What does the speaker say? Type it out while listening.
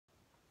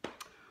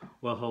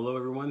Well, hello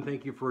everyone.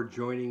 Thank you for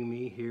joining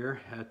me here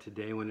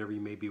today, whenever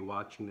you may be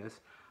watching this.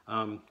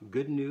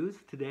 Good news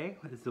today.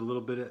 It's a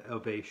little bit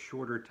of a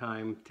shorter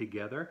time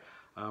together.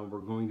 We're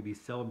going to be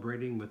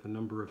celebrating with a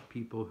number of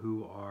people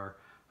who are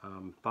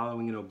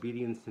following in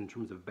obedience in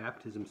terms of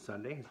Baptism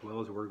Sunday, as well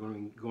as we're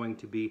going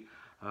to be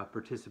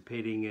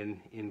participating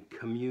in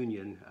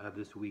communion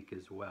this week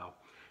as well.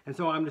 And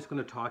so I'm just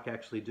going to talk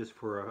actually just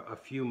for a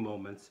few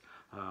moments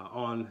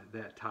on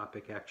that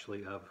topic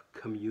actually of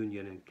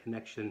communion and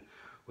connection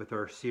with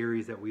our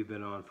series that we've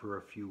been on for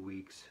a few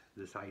weeks,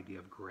 this idea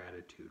of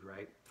gratitude,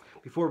 right?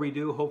 Before we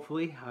do,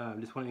 hopefully, I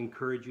just want to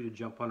encourage you to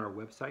jump on our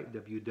website,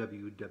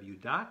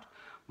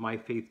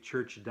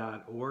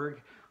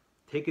 www.myfaithchurch.org.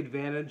 Take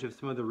advantage of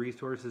some of the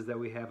resources that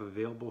we have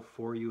available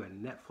for you,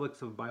 and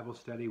Netflix of Bible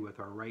study with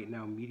our Right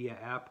Now Media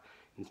app,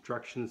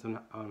 instructions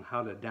on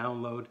how to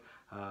download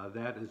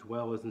that, as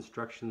well as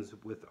instructions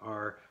with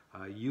our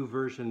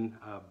YouVersion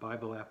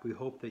Bible app. We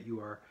hope that you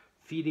are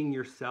feeding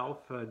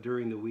yourself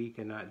during the week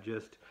and not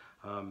just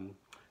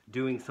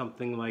doing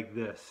something like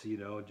this,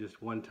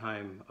 just one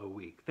time a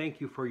week.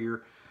 Thank you for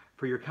your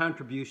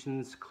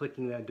contributions,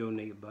 clicking that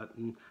donate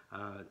button,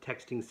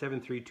 texting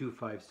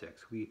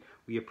 73256. We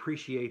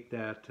appreciate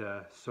that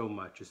so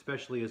much,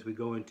 especially as we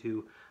go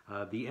into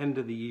the end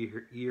of the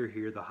year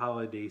here, the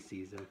holiday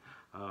season.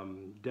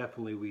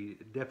 We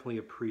definitely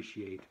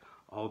appreciate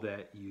all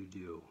that you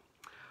do.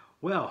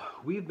 Well,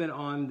 we've been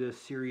on this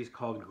series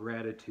called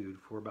Gratitude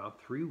for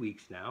about 3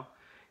 weeks now,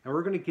 and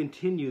we're going to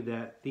continue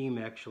that theme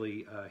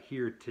actually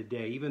here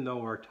today, even though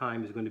our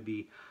time is going to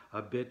be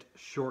a bit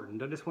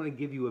shortened. I just want to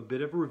give you a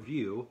bit of a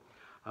review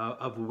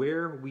of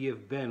where we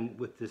have been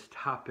with this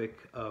topic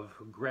of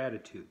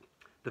gratitude.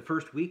 The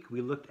first week we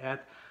looked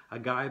at a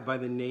guy by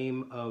the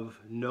name of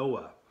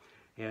Noah,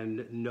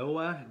 and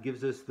Noah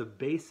gives us the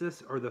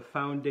basis or the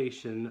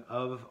foundation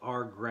of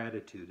our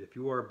gratitude. If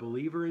you are a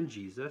believer in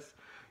Jesus,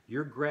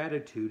 your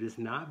gratitude is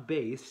not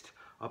based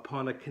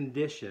upon a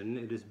condition,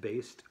 it is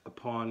based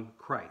upon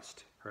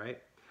Christ,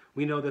 right?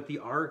 We know that the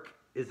ark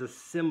is a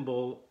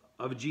symbol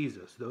of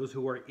Jesus. Those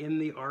who are in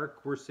the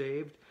ark were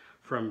saved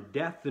from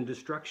death and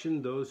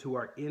destruction. Those who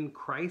are in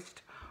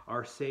Christ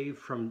are saved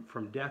from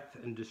death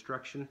and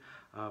destruction.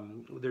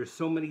 There's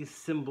so many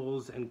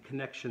symbols and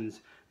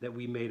connections that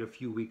we made a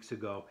few weeks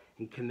ago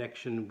in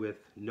connection with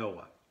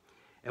Noah.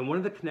 And one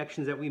of the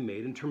connections that we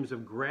made in terms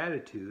of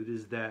gratitude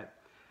is that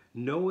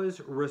Noah's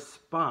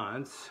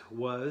response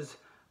was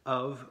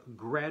of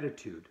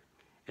gratitude,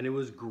 and it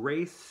was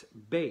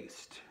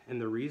grace-based.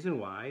 And the reason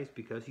why is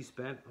because he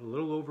spent a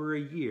little over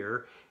a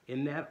year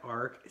in that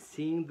ark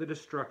seeing the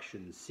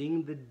destruction,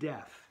 seeing the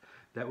death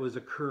that was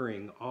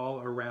occurring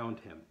all around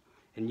him.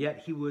 And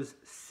yet he was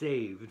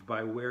saved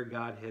by where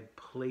God had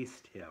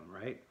placed him,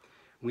 right?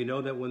 We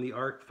know that when the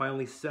ark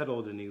finally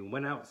settled and he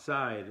went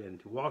outside and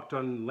walked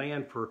on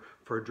land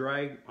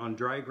on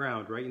dry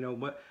ground, right? You know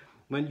what?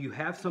 When you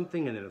have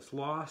something and then it's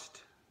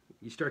lost,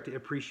 you start to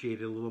appreciate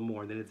it a little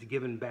more, and then it's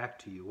given back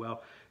to you.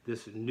 Well,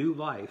 this new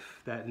life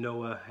that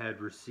Noah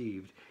had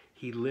received,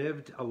 he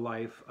lived a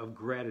life of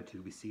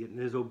gratitude. We see it in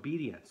his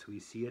obedience. We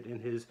see it in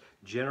his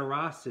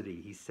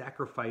generosity. He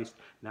sacrificed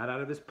not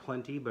out of his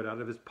plenty, but out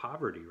of his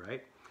poverty,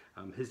 right?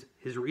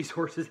 His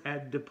resources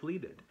had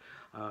depleted.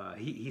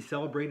 He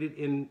celebrated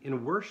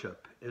in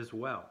worship as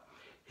well.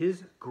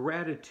 His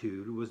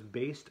gratitude was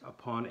based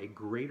upon a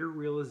greater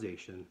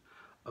realization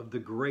of the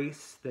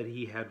grace that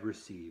he had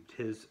received,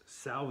 his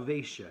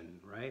salvation,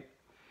 right?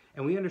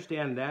 And we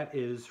understand that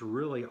is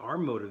really our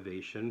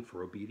motivation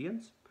for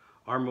obedience,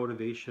 our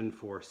motivation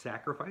for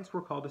sacrifice.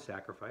 We're called to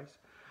sacrifice.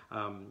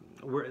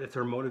 It's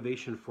our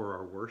motivation for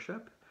our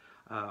worship.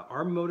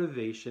 Our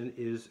motivation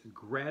is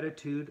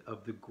gratitude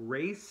of the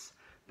grace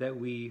that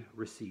we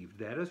received.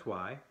 That is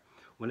why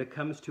when it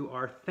comes to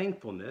our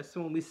thankfulness,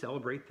 and when we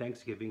celebrate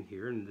Thanksgiving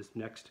here in this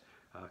next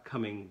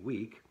coming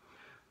week,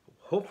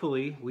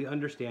 hopefully we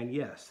understand,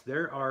 yes,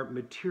 there are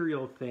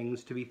material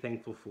things to be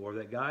thankful for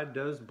that God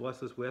does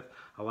bless us with,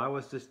 allow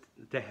us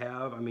to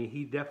have. I mean,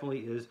 he definitely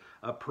is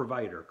a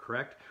provider,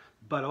 correct?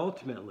 But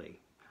ultimately,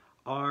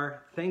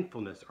 our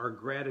thankfulness, our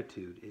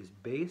gratitude is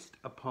based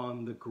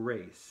upon the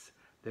grace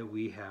that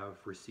we have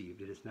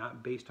received. It is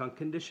not based on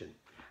condition.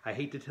 I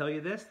hate to tell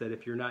you this, that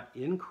if you're not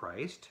in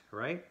Christ,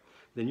 right,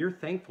 then your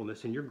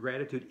thankfulness and your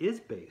gratitude is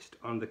based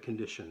on the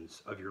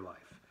conditions of your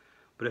life.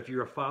 But if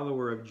you're a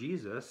follower of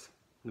Jesus,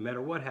 no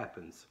matter what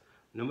happens,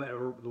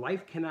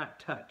 life cannot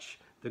touch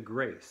the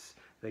grace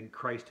that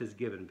Christ has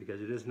given, because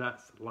it is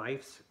not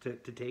life's to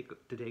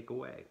take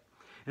away.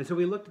 And so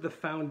we looked at the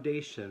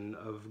foundation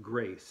of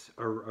grace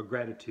or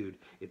gratitude.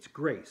 It's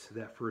grace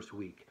that first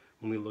week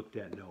when we looked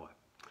at Noah.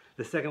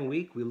 The second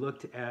week we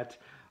looked at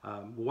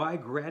why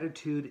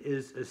gratitude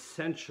is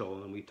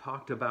essential, and we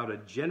talked about a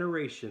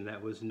generation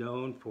that was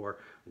known for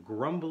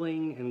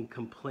grumbling and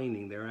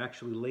complaining. They're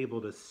actually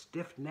labeled a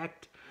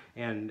stiff-necked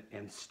and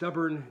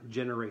stubborn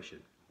generation.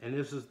 And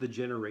this is the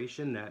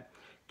generation that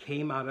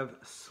came out of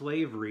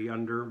slavery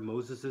under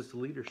Moses'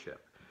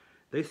 leadership.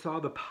 They saw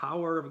the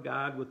power of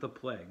God with the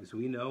plagues.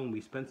 We know, and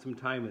we spent some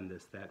time in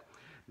this, that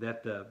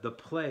that the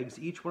plagues,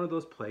 each one of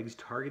those plagues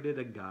targeted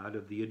a god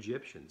of the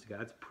Egyptians.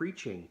 God's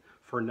preaching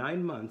for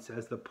 9 months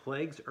as the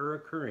plagues are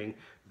occurring,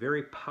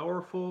 very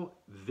powerful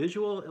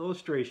visual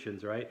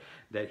illustrations, right?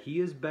 That he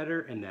is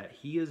better and that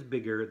he is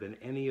bigger than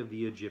any of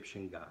the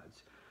Egyptian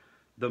gods.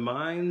 The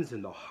minds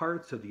and the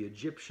hearts of the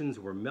Egyptians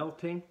were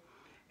melting,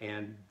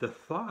 and the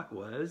thought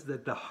was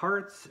that the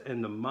hearts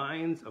and the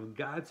minds of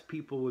God's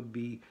people would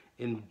be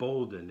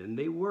emboldened, and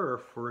they were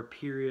for a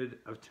period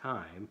of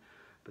time,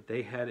 but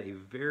they had a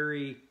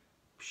very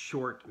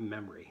short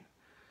memory.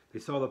 They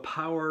saw the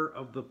power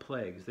of the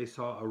plagues. They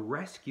saw a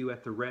rescue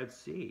at the Red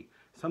Sea,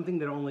 something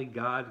that only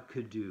God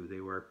could do.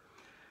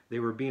 They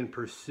were being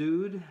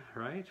pursued,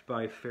 right,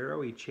 by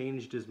Pharaoh. He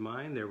changed his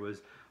mind. There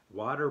was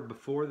water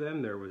before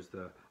them. There was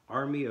the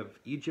army of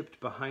Egypt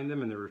behind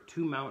them, and there were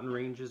 2 mountain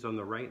ranges on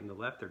the right and the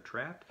left. They're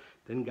trapped.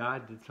 Then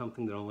God did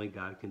something that only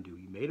God can do.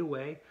 He made a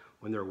way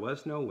when there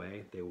was no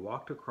way. They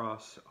walked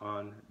across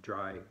on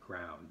dry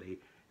ground.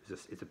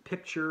 It's a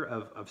picture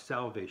of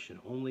salvation.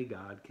 Only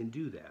God can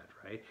do that,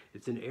 right?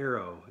 It's an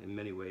arrow in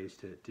many ways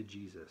to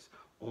Jesus.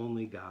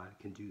 Only God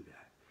can do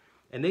that.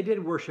 And they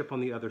did worship on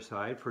the other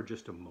side for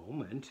just a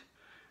moment.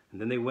 And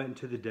then they went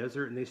into the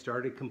desert and they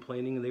started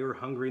complaining, and they were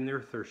hungry and they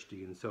were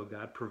thirsty. And so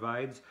God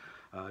provides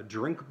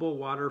drinkable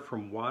water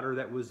from water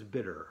that was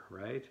bitter,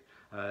 right?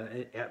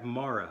 At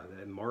Marah.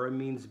 Marah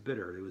means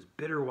bitter. It was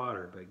bitter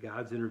water, but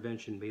God's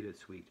intervention made it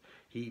sweet.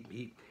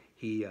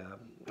 He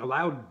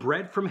allowed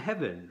bread from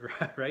heaven,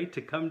 right,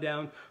 to come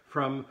down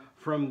from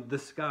the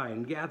sky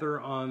and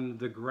gather on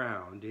the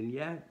ground. And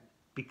yet,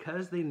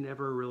 because they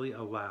never really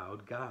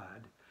allowed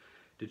God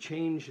to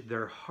change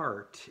their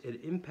heart,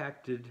 it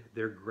impacted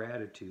their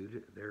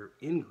gratitude, their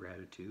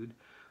ingratitude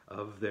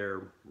of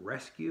their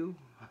rescue,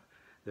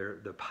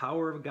 the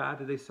power of God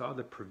that they saw,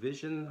 the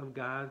provision of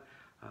God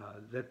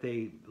that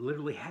they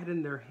literally had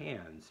in their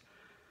hands.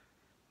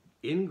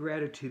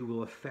 Ingratitude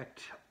will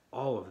affect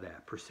all of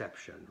that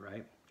perception,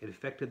 right? It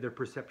affected their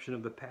perception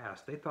of the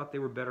past. They thought they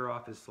were better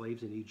off as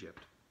slaves in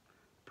Egypt.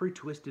 Pretty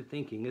twisted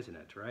thinking, isn't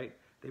it, right?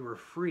 They were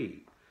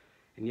free.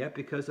 And yet,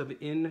 because of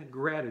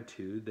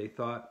ingratitude, they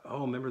thought,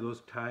 oh, remember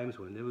those times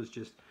when it was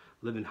just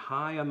living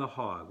high on the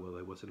hog? Well,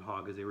 it wasn't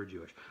hog because they were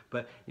Jewish.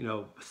 But,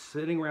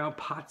 sitting around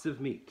pots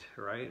of meat,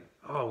 right?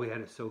 Oh, we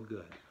had it so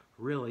good.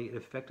 Really, it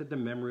affected the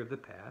memory of the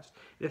past.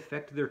 It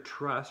affected their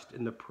trust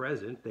in the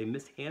present. They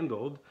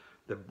mishandled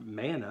the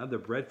manna, the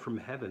bread from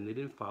heaven. They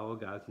didn't follow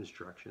God's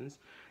instructions.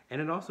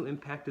 And it also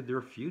impacted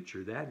their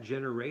future. That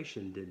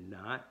generation did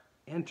not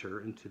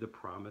enter into the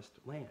promised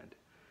land.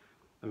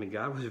 I mean,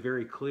 God was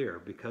very clear.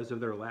 Because of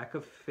their lack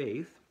of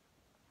faith,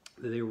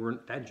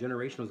 that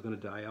generation was going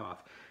to die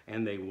off.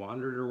 And they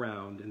wandered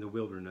around in the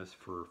wilderness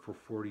for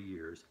 40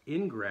 years.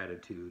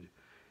 Ingratitude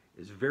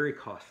is very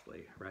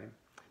costly, right?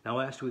 Now,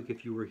 last week,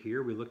 if you were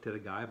here, we looked at a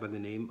guy by the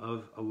name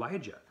of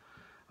Elijah.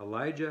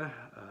 Elijah,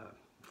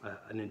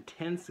 an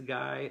intense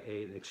guy,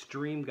 an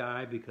extreme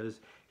guy, because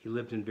he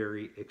lived in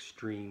very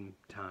extreme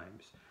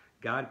times.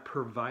 God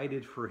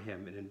provided for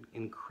him in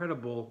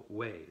incredible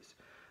ways.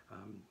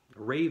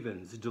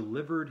 Ravens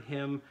delivered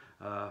him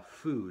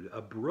food.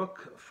 A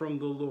brook from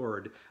the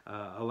Lord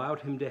allowed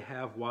him to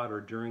have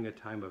water during a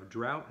time of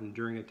drought and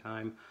during a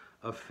time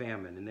of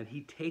famine. And then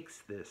he takes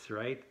this,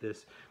 right,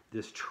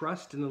 this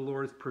trust in the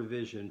Lord's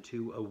provision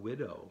to a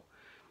widow.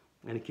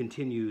 And he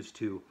continues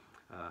to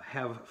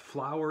have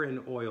flour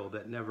and oil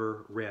that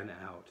never ran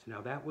out.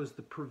 Now that was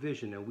the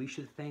provision, and we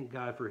should thank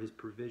God for his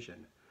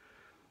provision.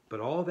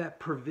 But all that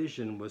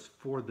provision was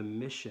for the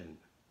mission.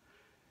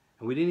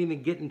 And we didn't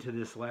even get into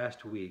this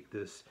last week,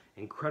 this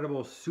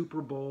incredible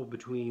Super Bowl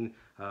between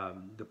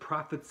the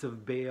prophets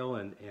of Baal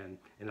and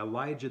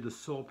Elijah, the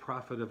sole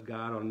prophet of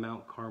God on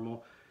Mount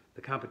Carmel.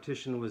 The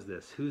competition was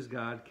this: whose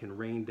God can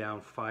rain down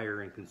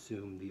fire and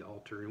consume the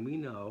altar? And we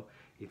know,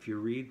 if you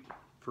read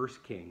 1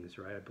 Kings,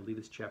 right, I believe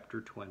it's chapter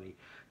 20,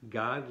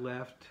 God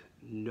left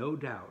no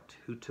doubt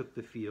who took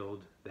the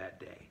field that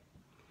day.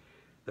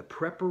 The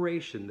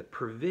preparation, the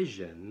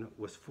provision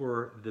was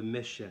for the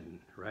mission,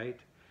 right?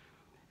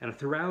 And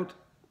throughout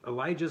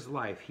Elijah's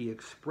life, he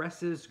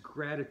expresses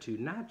gratitude,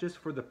 not just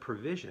for the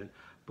provision,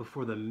 but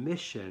for the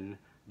mission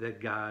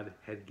that God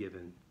had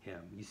given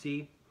him. You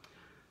see,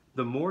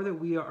 the more that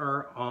we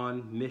are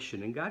on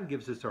mission, and God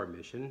gives us our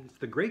mission, it's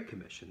the Great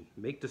Commission,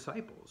 make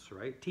disciples,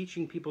 right?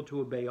 Teaching people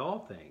to obey all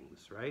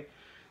things, right?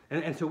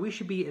 And so we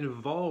should be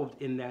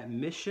involved in that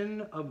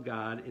mission of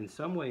God in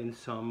some way, in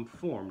some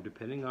form,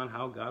 depending on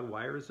how God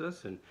wires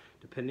us and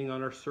depending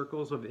on our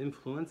circles of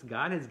influence.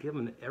 God has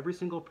given every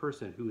single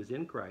person who is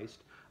in Christ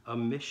a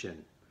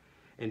mission.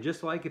 And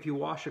just like if you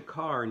wash a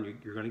car and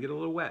you're going to get a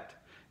little wet,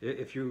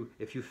 if you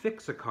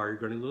fix a car, you're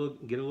going to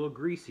get a little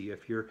greasy.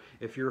 If you're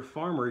a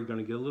farmer, you're going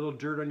to get a little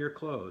dirt on your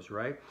clothes,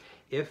 right?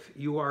 If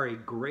you are a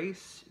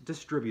grace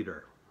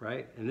distributor,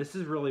 right? And this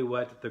is really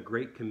what the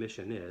Great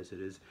Commission is.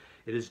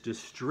 It is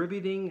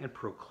distributing and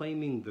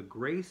proclaiming the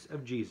grace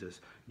of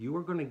Jesus. You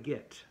are going to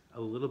get a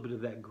little bit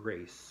of that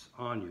grace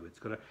on you. It's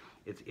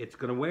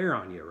going to wear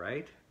on you,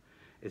 right?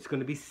 It's going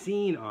to be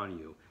seen on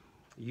you.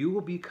 you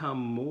will become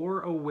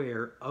more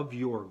aware of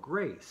your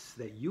grace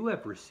that you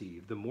have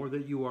received the more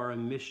that you are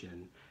on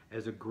mission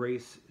as a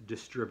grace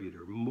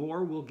distributor.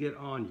 More will get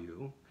on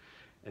you,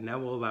 and that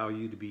will allow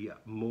you to be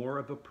more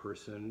of a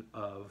person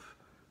of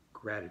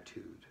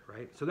gratitude,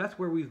 right? So that's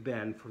where we've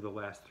been for the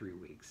last 3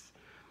 weeks.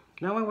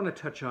 Now I want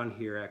to touch on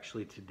here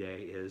actually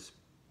today is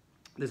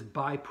this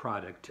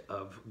byproduct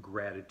of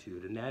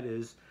gratitude, and that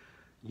is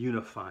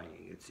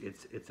unifying.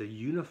 It's a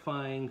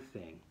unifying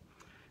thing.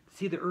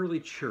 See, the early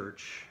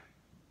church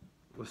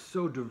was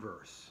so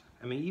diverse.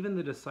 I mean, even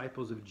the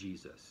disciples of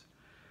Jesus.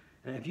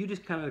 And if you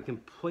just kind of can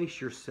place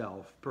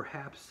yourself,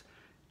 perhaps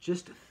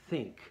just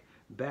think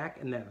back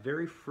in that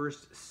very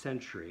first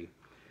century,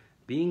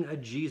 being a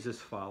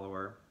Jesus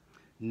follower,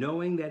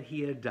 knowing that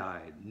he had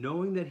died,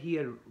 knowing that he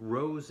had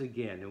rose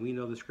again. And we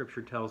know the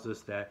scripture tells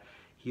us that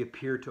he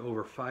appeared to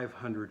over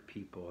 500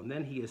 people, and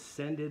then he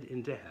ascended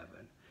into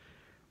heaven.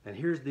 And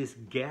here's this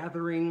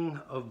gathering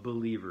of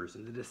believers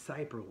and the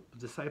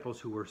disciples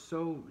who were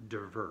so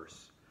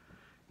diverse.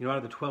 You know, out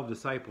of the 12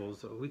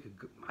 disciples,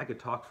 I could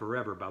talk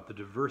forever about the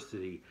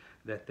diversity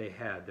that they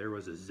had. There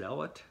was a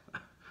zealot,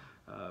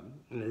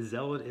 and a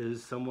zealot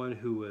is someone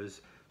who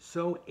was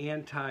so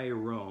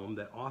anti-Rome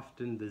that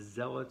often the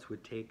zealots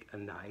would take a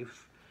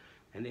knife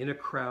and in a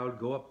crowd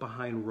go up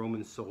behind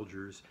Roman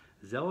soldiers.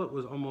 Zealot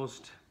was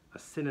almost a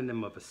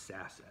synonym of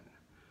assassin.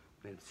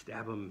 They'd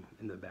stab him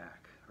in the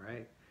back,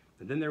 right?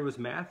 And then there was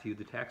Matthew,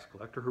 the tax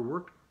collector, who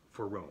worked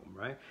for Rome,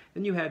 right?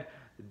 Then you had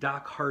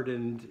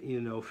dock-hardened,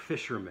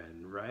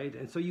 fishermen, right?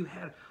 And so you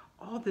had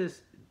all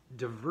this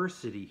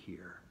diversity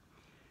here.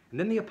 And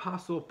then the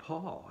Apostle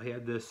Paul, he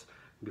had this,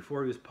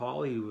 before he was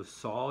Paul, he was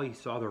Saul. He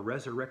saw the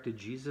resurrected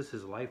Jesus.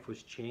 His life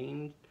was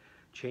changed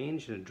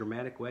in a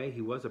dramatic way.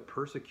 He was a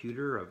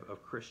persecutor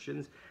of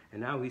Christians,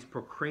 and now he's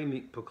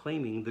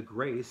proclaiming the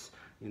grace,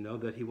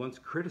 that he once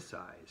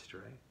criticized,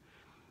 right?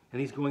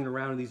 And he's going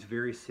around in these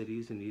various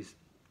cities, and he's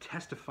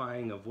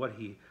testifying of what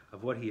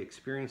he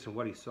experienced and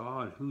what he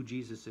saw and who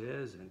Jesus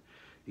is. And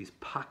these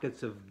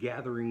pockets of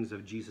gatherings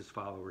of Jesus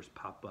followers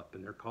pop up,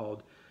 and they're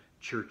called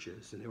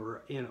churches. And they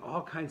were in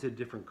all kinds of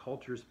different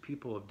cultures,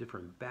 people of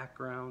different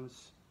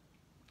backgrounds.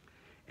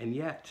 And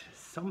yet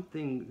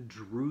something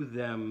drew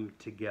them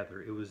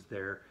together. It was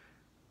their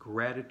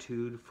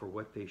gratitude for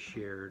what they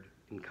shared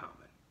in common.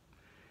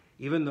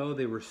 Even though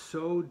they were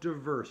so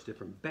diverse,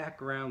 different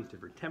backgrounds,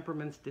 different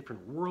temperaments,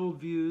 different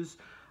worldviews,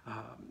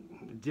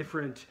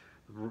 different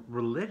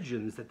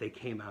religions that they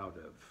came out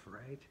of,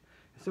 right?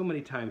 So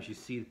many times you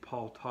see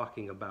Paul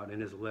talking about in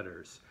his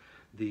letters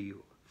the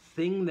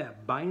thing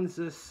that binds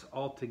us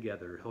all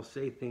together. He'll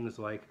say things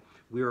like,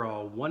 we are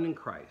all one in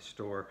Christ,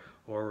 or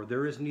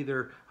there is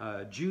neither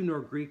Jew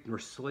nor Greek nor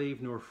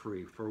slave nor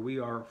free, for we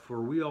all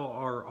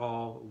are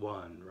all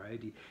one,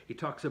 right? He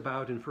talks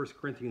about in 1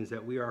 Corinthians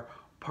that we are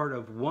part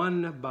of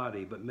one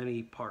body but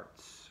many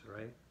parts,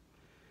 right?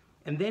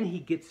 And then he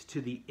gets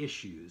to the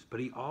issues, but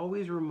he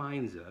always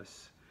reminds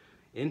us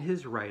in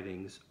his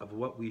writings of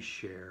what we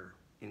share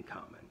in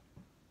common.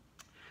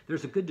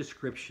 There's a good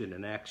description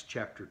in Acts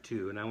chapter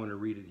 2, and I want to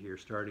read it here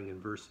starting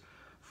in verse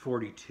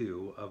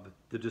 42 of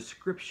the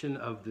description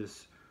of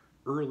this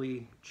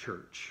early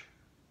church,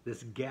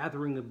 this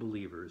gathering of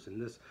believers.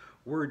 And this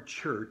word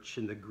church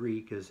in the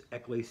Greek is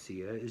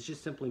ekklesia. It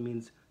just simply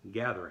means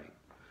gathering.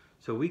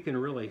 So we can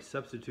really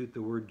substitute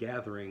the word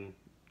gathering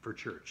for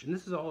church. And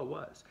this is all it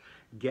was.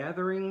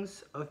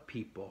 Gatherings of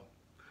people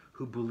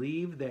who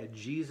believed that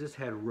Jesus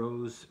had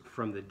rose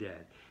from the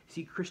dead.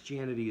 See,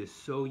 Christianity is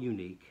so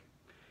unique.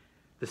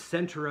 The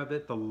center of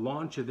it, the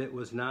launch of it,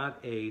 was not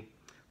a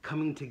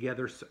coming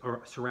together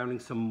surrounding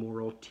some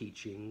moral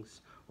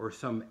teachings or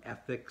some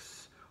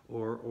ethics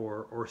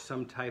or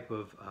some type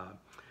of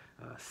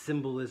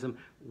symbolism.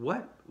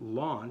 What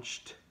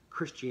launched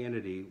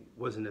Christianity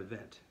was an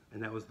event,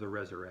 and that was the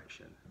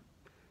resurrection.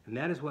 And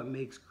that is what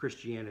makes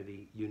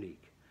Christianity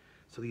unique.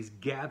 So these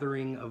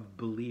gathering of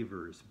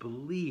believers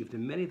believed,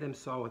 and many of them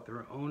saw with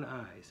their own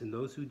eyes, and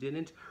those who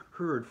didn't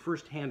heard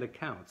firsthand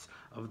accounts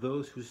of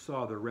those who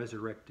saw the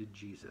resurrected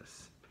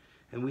Jesus.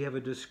 And we have a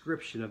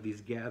description of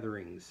these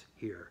gatherings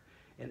here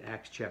in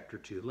Acts chapter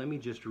 2. Let me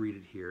just read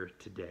it here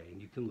today,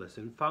 and you can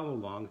listen. Follow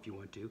along if you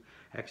want to.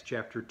 Acts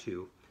chapter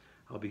 2.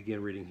 I'll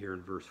begin reading here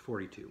in verse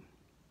 42.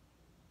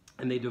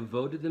 And they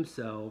devoted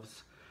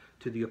themselves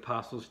to the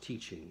apostles'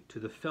 teaching, to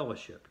the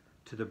fellowship,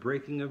 to the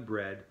breaking of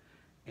bread,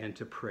 and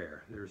to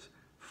prayer. There's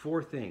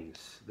 4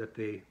 things that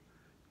they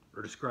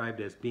are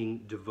described as being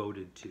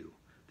devoted to,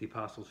 the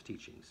apostles'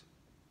 teachings.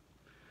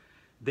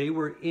 They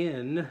were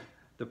in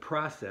the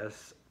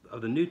process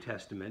of the New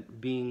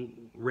Testament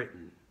being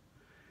written.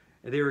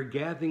 And they were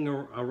gathering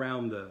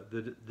around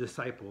the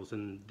disciples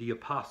and the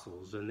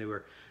apostles, and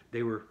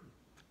they were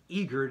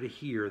eager to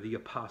hear the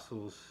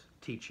apostles'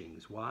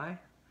 teachings. Why?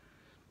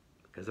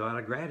 Because out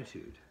of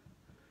gratitude.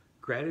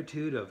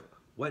 Gratitude of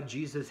what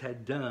Jesus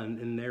had done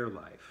in their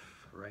life.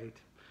 Right?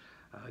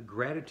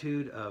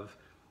 Gratitude of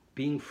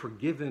being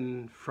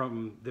forgiven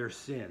from their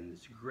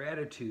sins.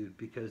 Gratitude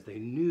because they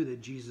knew that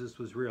Jesus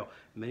was real.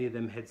 Many of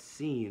them had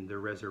seen the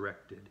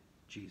resurrected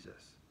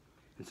Jesus.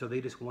 And so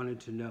they just wanted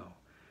to know.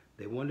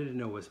 They wanted to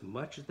know as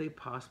much as they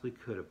possibly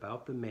could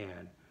about the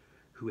man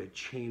who had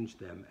changed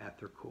them at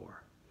their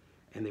core.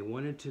 And they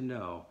wanted to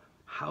know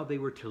how they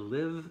were to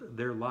live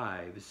their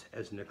lives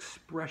as an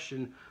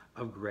expression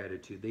of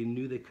gratitude. They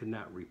knew they could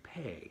not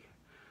repay,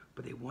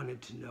 but they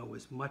wanted to know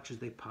as much as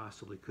they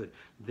possibly could.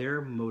 Their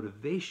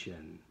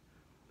motivation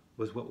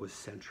was what was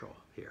central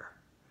here.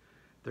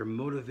 Their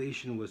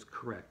motivation was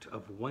correct,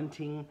 of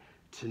wanting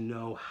to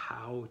know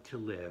how to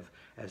live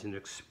as an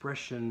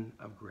expression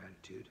of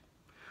gratitude.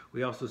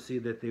 We also see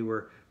that they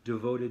were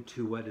devoted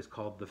to what is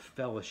called the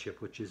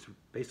fellowship, which is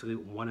basically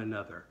one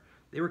another.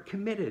 They were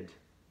committed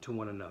to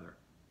one another.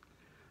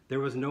 There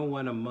was no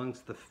one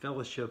amongst the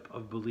fellowship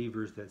of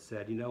believers that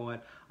said, you know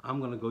what, I'm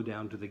going to go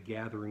down to the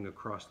gathering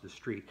across the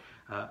street,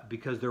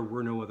 because there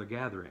were no other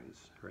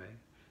gatherings, right?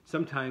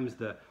 Sometimes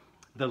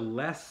the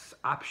less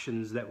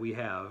options that we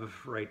have,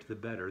 right, the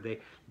better.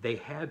 They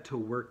had to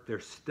work their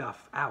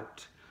stuff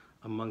out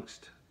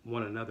amongst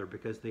one another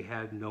because they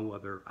had no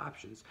other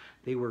options.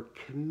 They were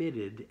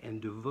committed and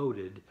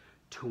devoted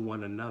to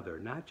one another,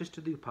 not just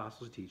to the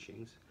apostles'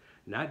 teachings,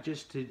 not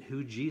just to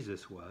who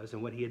Jesus was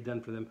and what he had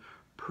done for them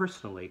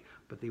personally,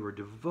 but they were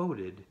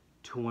devoted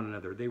to one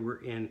another. They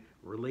were in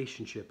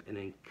relationship and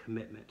in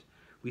commitment.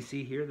 We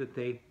see here that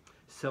they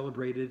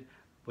celebrated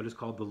what is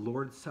called the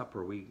Lord's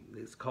Supper.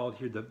 It's called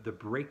here the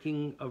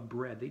breaking of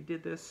bread. They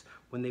did this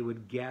when they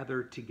would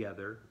gather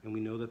together, and we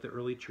know that the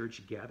early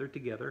church gathered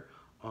together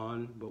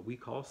on what we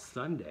call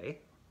Sunday,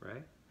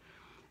 right?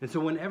 And so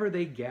whenever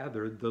they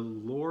gathered, the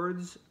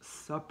Lord's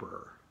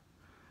Supper,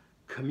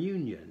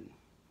 communion,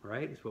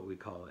 right, is what we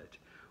call it,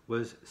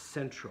 was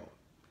central.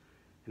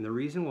 And the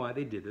reason why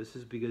they did this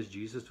is because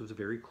Jesus was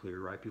very clear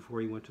right before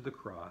he went to the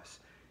cross.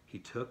 He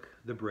took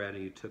the bread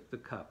and he took the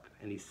cup,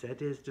 and he said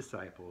to his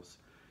disciples,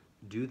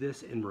 do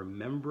this in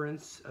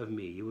remembrance of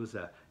me.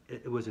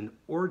 It was an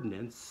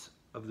ordinance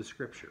of the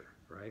Scripture,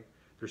 right?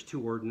 There's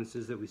two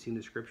ordinances that we see in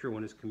the Scripture.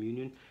 One is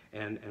communion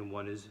and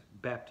one is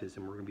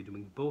baptism. We're going to be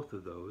doing both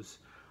of those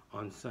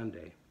on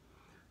Sunday.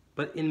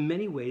 But in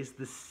many ways,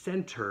 the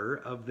center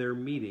of their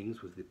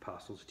meetings was the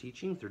apostles'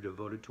 teachings. They're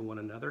devoted to one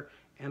another.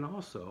 And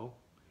also,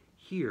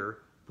 here,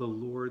 the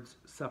Lord's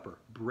Supper,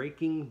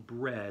 breaking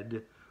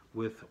bread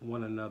with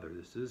one another.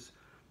 This is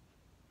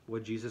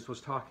what Jesus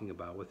was talking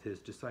about with his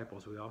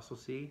disciples. We also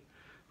see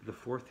the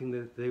fourth thing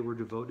that they were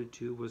devoted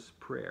to was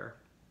prayer.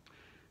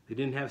 They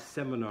didn't have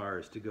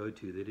seminars to go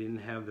to. They didn't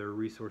have their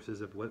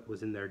resources of what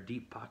was in their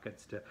deep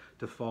pockets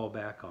to fall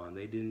back on.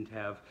 They didn't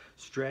have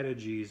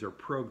strategies or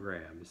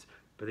programs,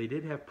 but they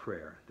did have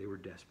prayer. They were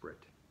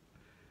desperate.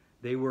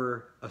 They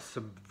were a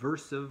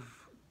subversive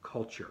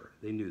culture.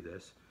 They knew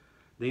this.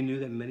 They knew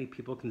that many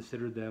people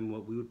considered them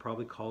what we would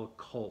probably call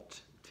a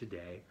cult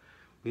today.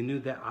 They knew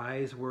that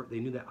eyes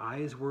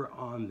were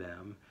on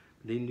them.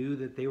 They knew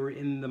that they were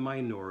in the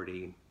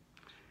minority.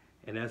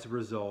 And as a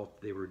result,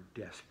 they were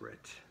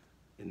desperate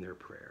in their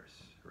prayers,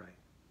 right?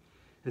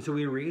 And so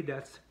we read,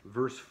 that's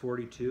verse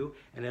 42.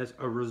 And as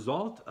a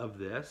result of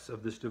this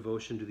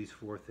devotion to these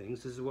four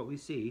things, this is what we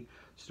see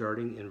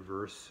starting in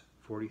verse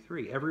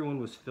 43.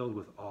 Everyone was filled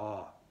with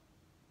awe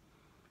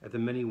at the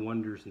many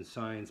wonders and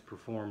signs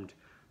performed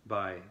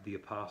by the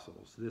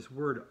apostles. This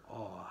word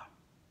awe,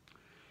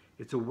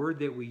 it's a word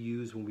that we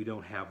use when we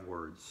don't have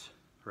words,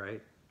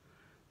 right?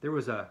 There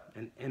was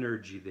an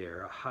energy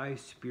there, a high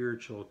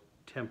spiritual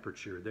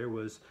temperature. There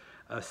was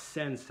a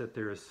sense that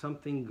there is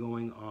something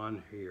going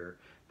on here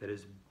that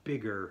is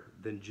bigger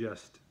than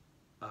just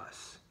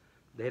us.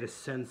 They had a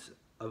sense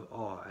of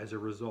awe as a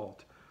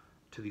result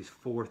to these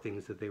four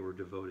things that they were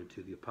devoted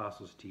to: the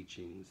apostles'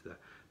 teachings,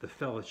 the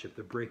fellowship,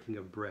 the breaking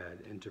of bread,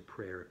 and to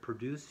prayer. It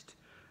produced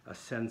a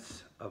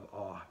sense of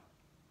awe.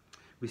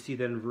 We see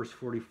that in verse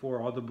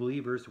 44, all the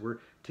believers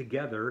were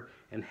together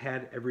and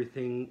had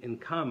everything in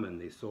common.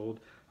 They sold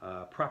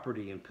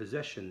property and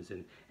possessions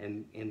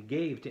and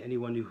gave to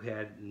anyone who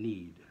had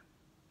need.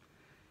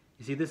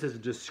 You see, this is a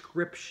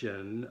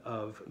description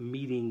of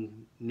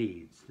meeting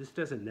needs. This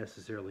doesn't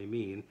necessarily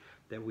mean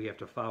that we have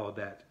to follow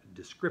that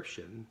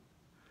description,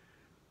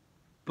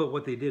 but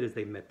what they did is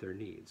they met their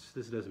needs.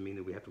 This doesn't mean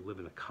that we have to live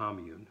in a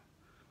commune.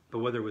 But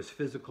whether it was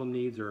physical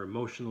needs or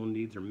emotional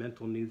needs or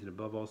mental needs, and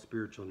above all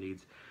spiritual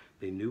needs,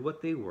 they knew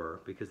what they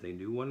were because they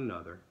knew one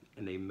another,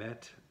 and they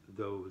met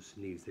those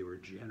needs. They were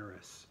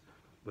generous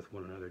with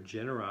one another.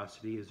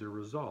 Generosity is a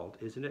result,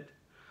 isn't it,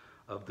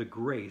 of the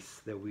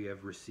grace that we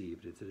have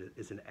received.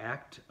 It's an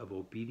act of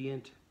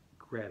obedient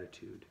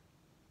gratitude.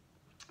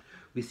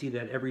 We see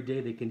that every day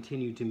they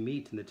continued to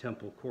meet in the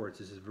temple courts.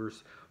 This is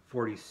verse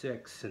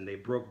 46. And they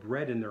broke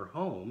bread in their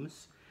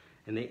homes,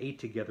 and they ate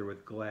together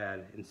with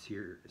glad and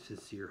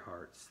sincere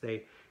hearts.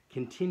 They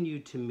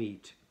continued to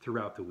meet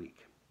throughout the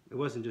week. It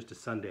wasn't just a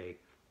Sunday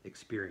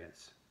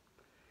experience.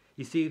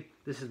 You see,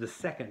 this is the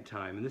second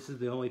time, and this is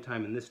the only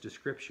time in this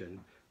description.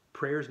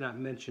 Prayer is not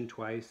mentioned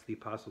twice. The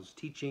apostles'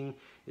 teaching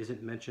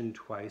isn't mentioned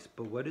twice.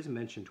 But what is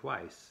mentioned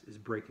twice is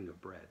breaking of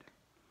bread.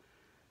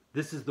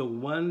 This is the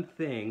one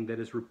thing that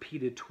is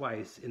repeated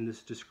twice in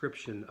this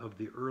description of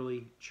the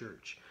early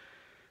church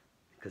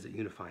because it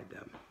unified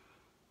them.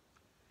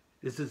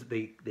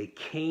 They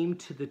came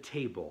to the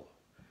table.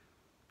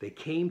 They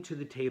came to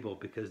the table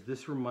because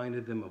this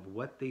reminded them of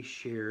what they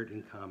shared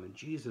in common.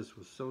 Jesus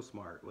was so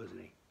smart,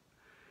 wasn't he?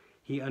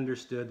 He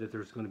understood that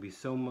there's going to be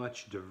so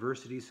much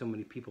diversity, so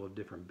many people of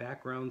different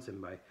backgrounds,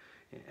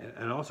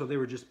 and also they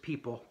were just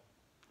people.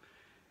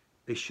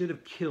 They should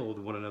have killed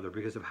one another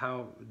because of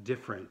how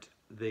different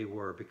they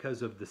were,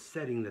 because of the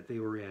setting that they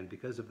were in,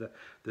 because of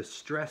the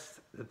stress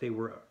that they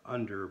were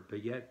under,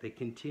 but yet they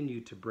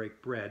continued to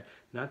break bread,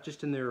 not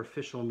just in their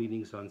official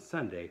meetings on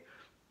Sunday,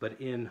 but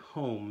in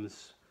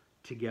homes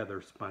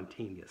together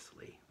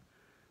spontaneously.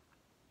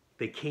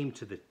 They came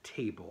to the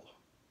table.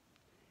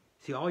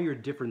 See, all your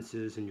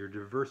differences and your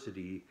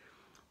diversity,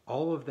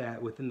 all of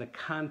that within the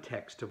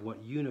context of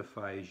what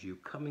unifies you,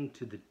 coming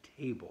to the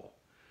table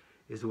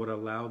is what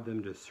allowed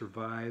them to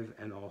survive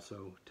and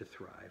also to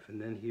thrive. And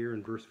then here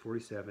in verse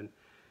 47,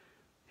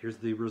 here's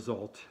the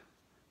result.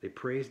 They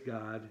praised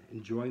God,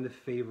 enjoying the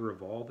favor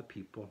of all the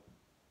people,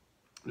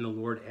 and the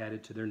Lord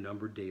added to their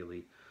number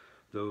daily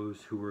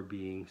those who were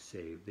being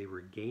saved. They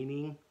were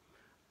gaining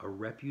a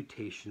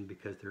reputation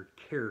because their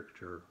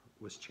character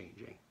was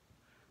changing.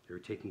 They were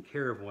taking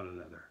care of one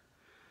another.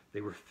 They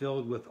were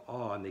filled with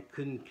awe and they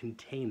couldn't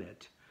contain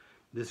it.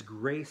 This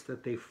grace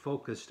that they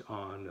focused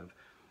on of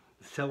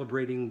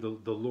celebrating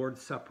the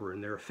Lord's Supper in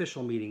their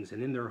official meetings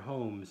and in their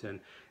homes. And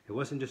it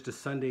wasn't just a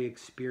Sunday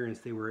experience.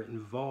 They were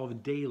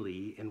involved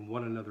daily in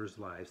one another's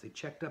lives. They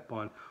checked up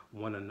on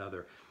one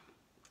another.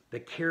 The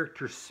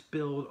character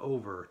spilled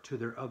over to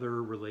their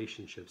other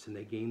relationships and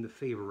they gained the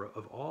favor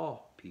of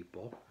all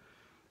people.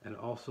 And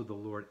also the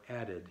Lord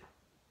added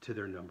to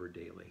their number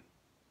daily.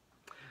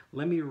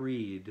 Let me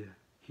read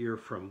here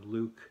from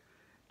Luke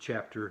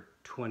chapter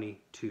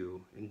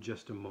 22 in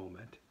just a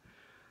moment,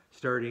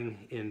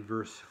 starting in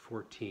verse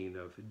 14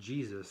 of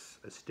Jesus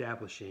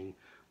establishing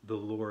the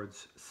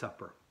Lord's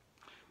Supper.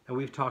 Now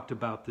we've talked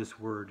about this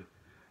word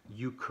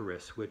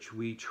Eucharist, which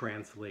we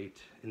translate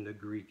in the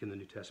Greek in the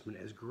New Testament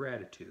as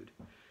gratitude.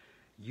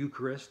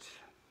 Eucharist,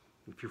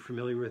 if you're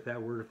familiar with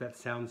that word, if that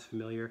sounds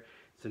familiar,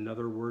 it's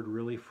another word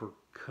really for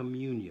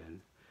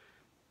communion.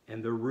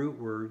 And the root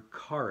word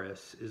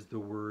charis is the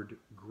word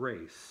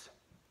grace.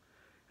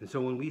 And so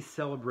when we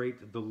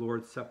celebrate the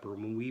Lord's Supper,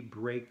 when we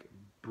break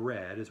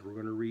bread, as we're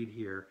going to read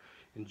here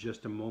in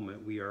just a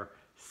moment, we are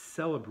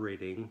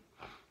celebrating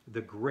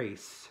the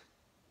grace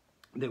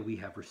that we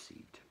have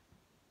received.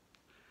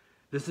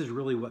 This is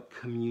really what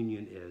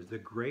communion is. The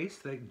grace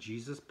that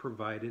Jesus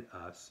provided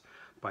us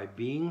by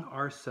being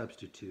our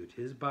substitute,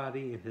 his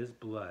body and his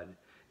blood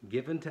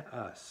given to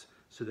us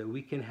so that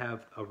we can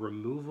have a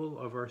removal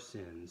of our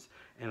sins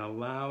and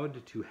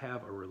allowed to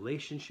have a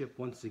relationship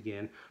once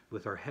again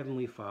with our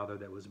Heavenly Father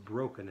that was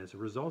broken as a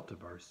result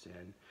of our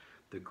sin.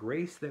 The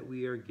grace that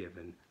we are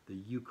given, the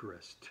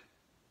Eucharist,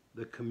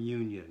 the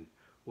communion,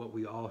 what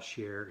we all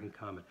share in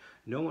common.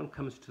 No one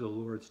comes to the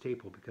Lord's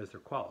table because they're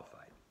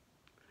qualified.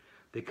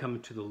 They come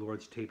to the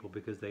Lord's table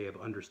because they have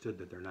understood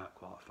that they're not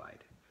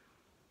qualified.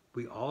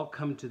 We all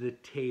come to the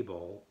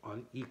table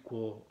on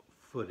equal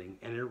footing,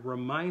 and it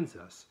reminds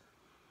us,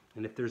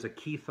 and if there's a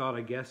key thought,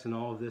 I guess, in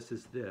all of this,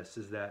 is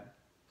that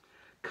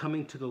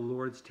coming to the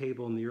Lord's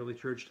table in the early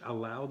church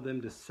allowed them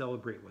to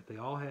celebrate what they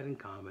all had in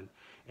common,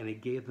 and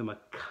it gave them a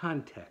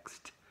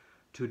context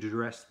to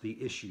address the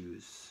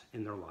issues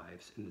in their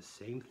lives. And the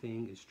same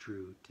thing is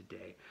true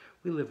today.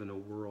 We live in a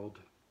world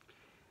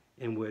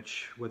in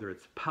which, whether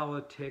it's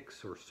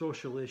politics or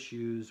social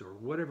issues or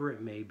whatever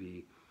it may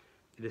be,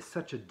 it is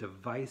such a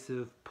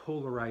divisive,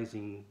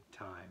 polarizing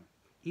time,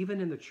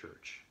 even in the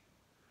church.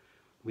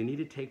 We need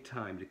to take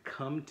time to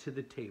come to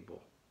the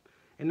table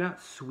and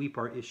not sweep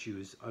our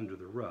issues under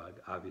the rug,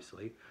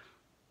 obviously,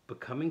 but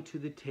coming to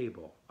the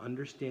table,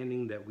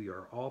 understanding that we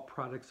are all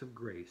products of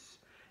grace,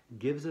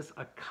 gives us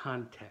a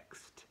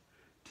context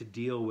to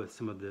deal with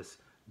some of this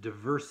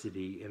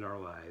diversity in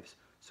our lives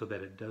so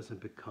that it doesn't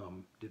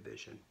become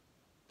division.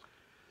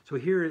 So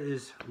here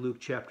is Luke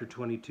chapter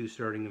 22,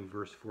 starting in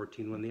verse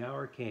 14. When the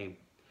hour came,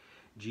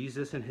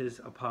 Jesus and his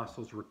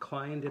apostles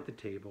reclined at the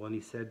table, and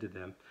he said to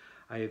them,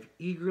 I have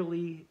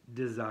eagerly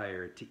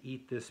desired to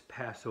eat this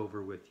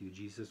Passover with you.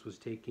 Jesus was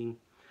taking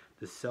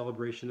the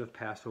celebration of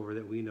Passover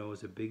that we know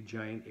as a big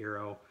giant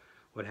arrow.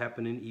 What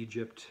happened in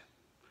Egypt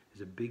is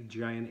a big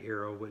giant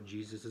arrow, what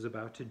Jesus is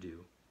about to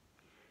do.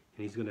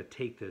 And he's going to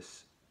take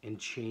this and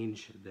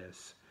change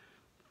this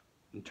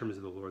in terms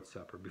of the Lord's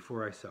Supper.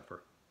 Before I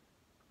suffer,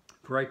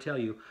 for I tell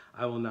you,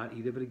 I will not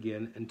eat of it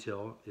again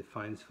until it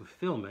finds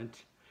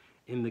fulfillment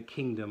in the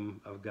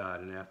kingdom of God.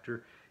 And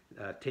after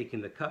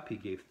taking the cup, he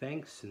gave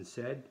thanks and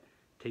said,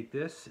 take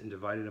this and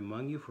divide it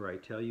among you, for I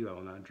tell you, I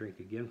will not drink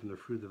again from the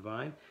fruit of the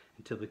vine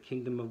until the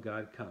kingdom of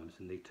God comes.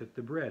 And they took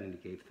the bread, and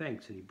he gave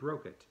thanks, and he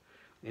broke it.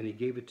 And he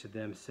gave it to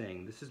them,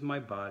 saying, this is my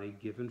body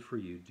given for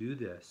you. Do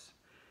this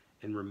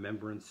in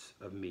remembrance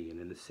of me.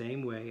 And in the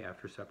same way,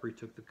 after supper, he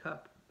took the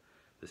cup.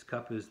 This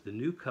cup is the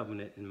new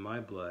covenant in my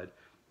blood,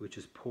 which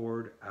is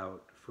poured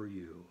out for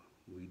you.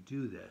 We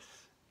do this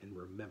in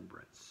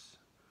remembrance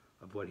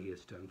of what he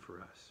has done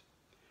for us.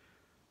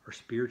 Our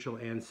spiritual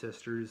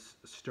ancestors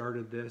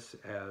started this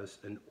as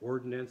an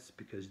ordinance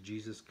because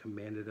Jesus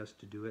commanded us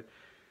to do it.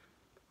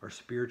 Our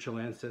spiritual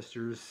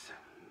ancestors,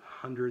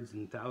 hundreds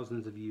and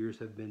thousands of years,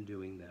 have been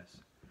doing this.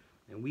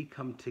 And we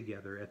come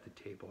together at the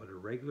table on a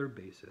regular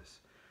basis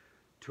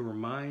to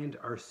remind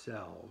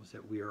ourselves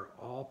that we are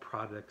all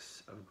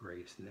products of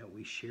grace and that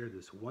we share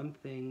this one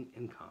thing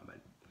in common,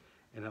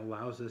 and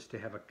allows us to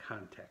have a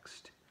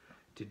context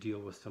to deal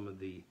with some of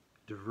the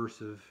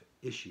diversive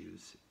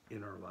issues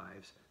in our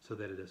lives so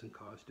that it doesn't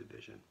cause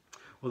division.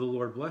 Well, the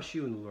Lord bless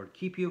you and the Lord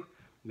keep you.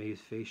 May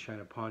his face shine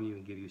upon you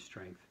and give you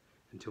strength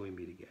until we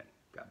meet again.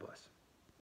 God bless.